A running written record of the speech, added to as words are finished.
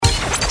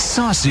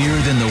saucier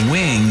than the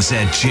wings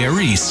at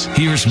Jerry's.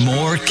 Here's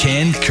more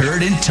Ken,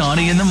 Kurt, and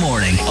Tawny in the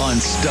morning on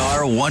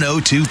Star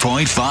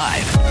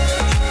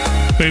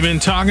 102.5. We've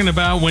been talking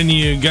about when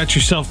you got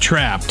yourself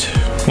trapped,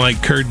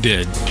 like Kurt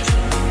did.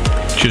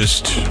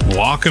 Just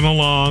walking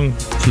along.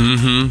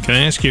 Mm-hmm. Can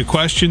I ask you a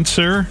question,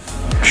 sir?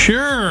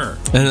 Sure.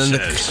 And then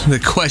the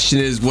question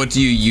is, what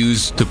do you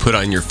use to put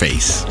on your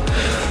face?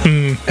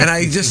 And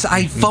I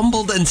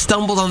fumbled and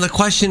stumbled on the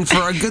question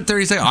for a good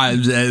 30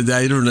 seconds.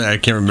 I don't know. I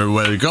can't remember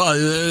what it called.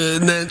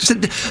 And then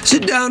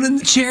sit down in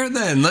the chair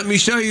then. Let me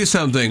show you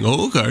something.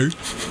 Okay.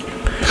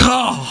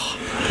 Oh.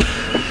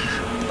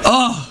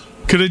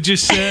 Could have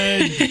just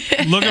said,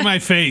 look at my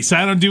face.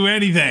 I don't do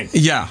anything.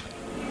 Yeah.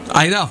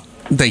 I know.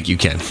 Thank you,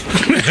 Ken.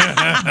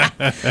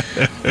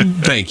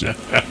 Thank you.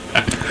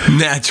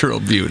 Natural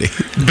beauty.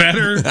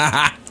 Better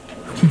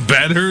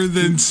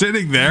than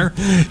sitting there.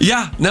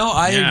 Yeah, no,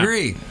 I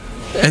agree.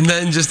 And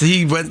then just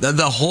he went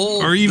the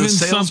whole, or even the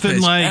sales something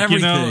pitch, like,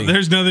 everything.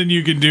 there's nothing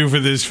you can do for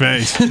this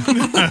face.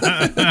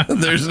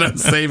 There's no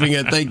saving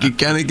it. Thank you,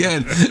 Ken,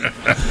 again.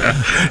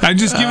 I'm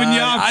just giving you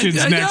options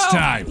next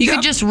time. You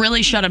could just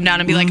really shut him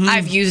down and be like,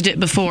 I've used it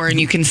before, and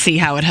you can see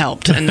how it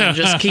helped, and then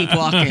just keep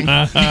walking.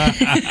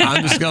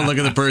 I'm just going to look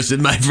at the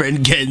person. My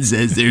friend Ken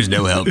says there's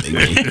no helping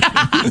me.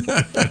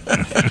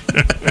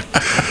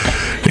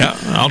 Yeah,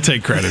 I'll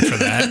take credit for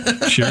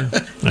that. Sure.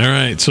 All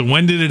right. So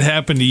when did it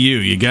happen to you?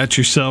 You got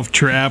yourself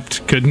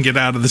trapped, couldn't get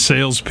out of the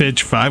sales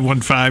pitch.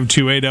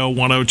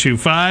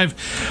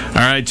 515-280-1025. All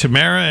right,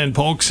 Tamara in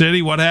Polk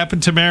City. What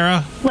happened,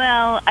 Tamara?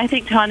 Well, I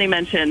think Tawny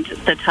mentioned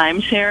the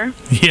timeshare.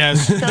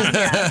 Yes. So,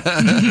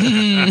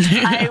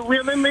 yeah. I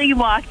willingly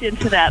walked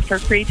into that for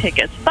free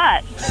tickets,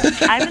 but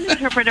I'm an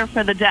interpreter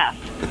for the deaf.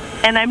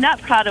 And I'm not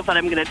proud of what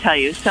I'm going to tell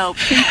you, so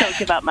please don't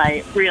give out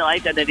my real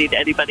identity to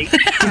anybody.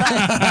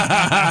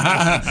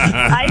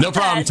 No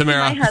problem,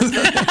 Tamara.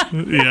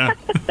 Yeah.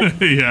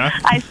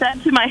 I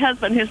said to my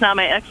husband, who's now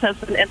my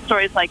ex-husband, and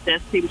stories like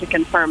this seem to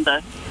confirm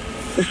the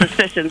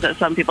suspicions that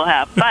some people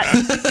have. But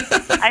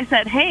I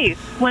said, hey,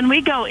 when we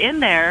go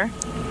in there,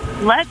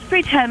 let's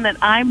pretend that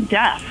I'm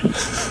deaf.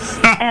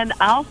 And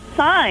I'll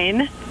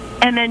sign,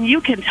 and then you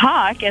can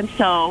talk, and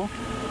so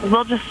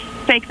we'll just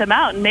fake them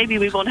out, and maybe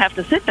we won't have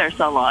to sit there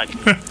so long. He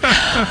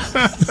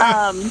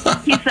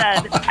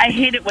said, I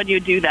hate it when you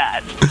do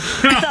that.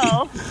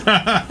 So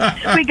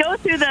we go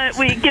through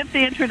we get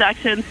the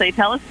introductions. They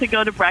tell us to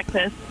go to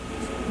breakfast.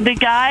 The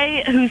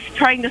guy who's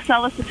trying to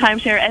sell us the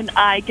timeshare and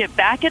I get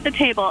back at the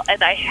table,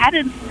 and I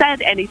hadn't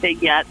said anything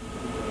yet.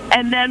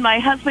 And then my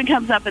husband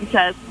comes up and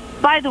says,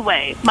 by the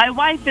way, my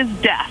wife is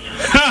deaf.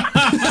 So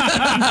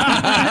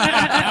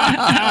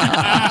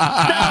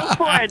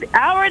for an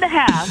hour and a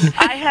half,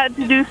 I had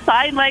to do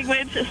sign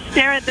language,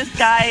 stare at this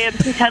guy, and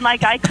pretend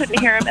like I couldn't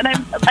hear him. And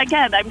I'm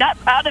not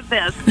proud of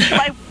this.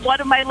 It's one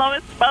of my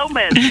lowest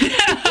moments. We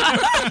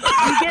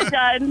get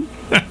done,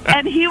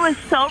 and he was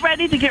so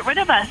ready to get rid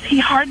of us. He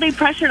hardly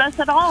pressured us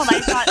at all, and I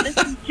thought, this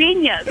is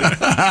genius. We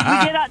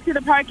get out to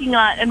the parking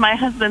lot, and my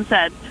husband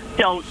said,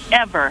 don't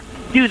ever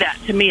do that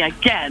to me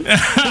again. Hey,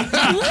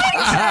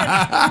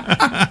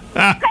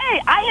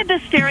 I had to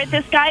stare at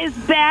this guy's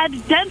bad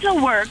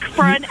dental work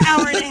for an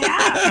hour and a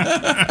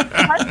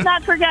half. Let's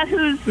not forget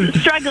who's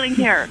struggling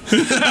here.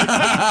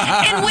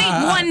 And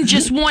wait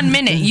just one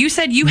minute. You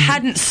said you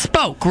hadn't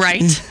spoke,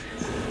 right?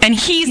 And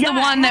he's the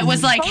one that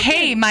was like,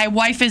 hey, my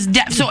wife is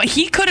deaf. So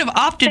he could have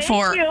opted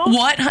for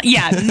what?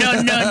 Yeah,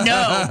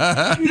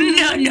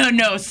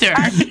 no, sir.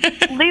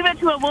 Leave it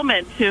to a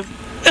woman to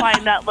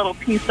find that little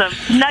piece of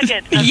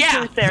nugget of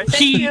truth there.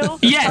 Thank you.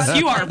 Yes,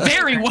 you are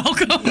very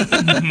welcome.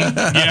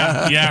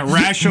 Yeah,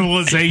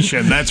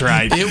 rationalization. That's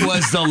right. It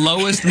was the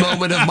lowest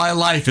moment of my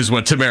life, is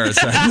what Tamara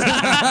said.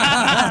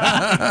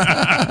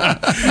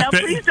 Now,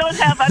 please don't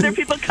have other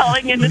people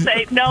calling in to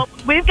say, no,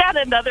 we've got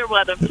another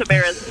one of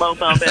Tamara's low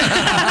moments.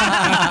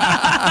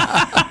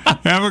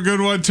 Have a good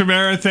one,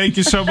 Tamara. Thank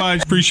you so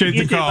much. Appreciate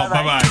the call.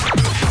 Bye-bye.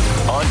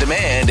 On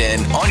demand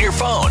and on your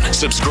phone.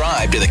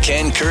 Subscribe to the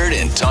Ken, Kurt,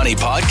 and Tawny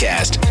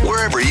podcast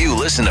wherever you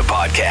listen to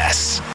podcasts.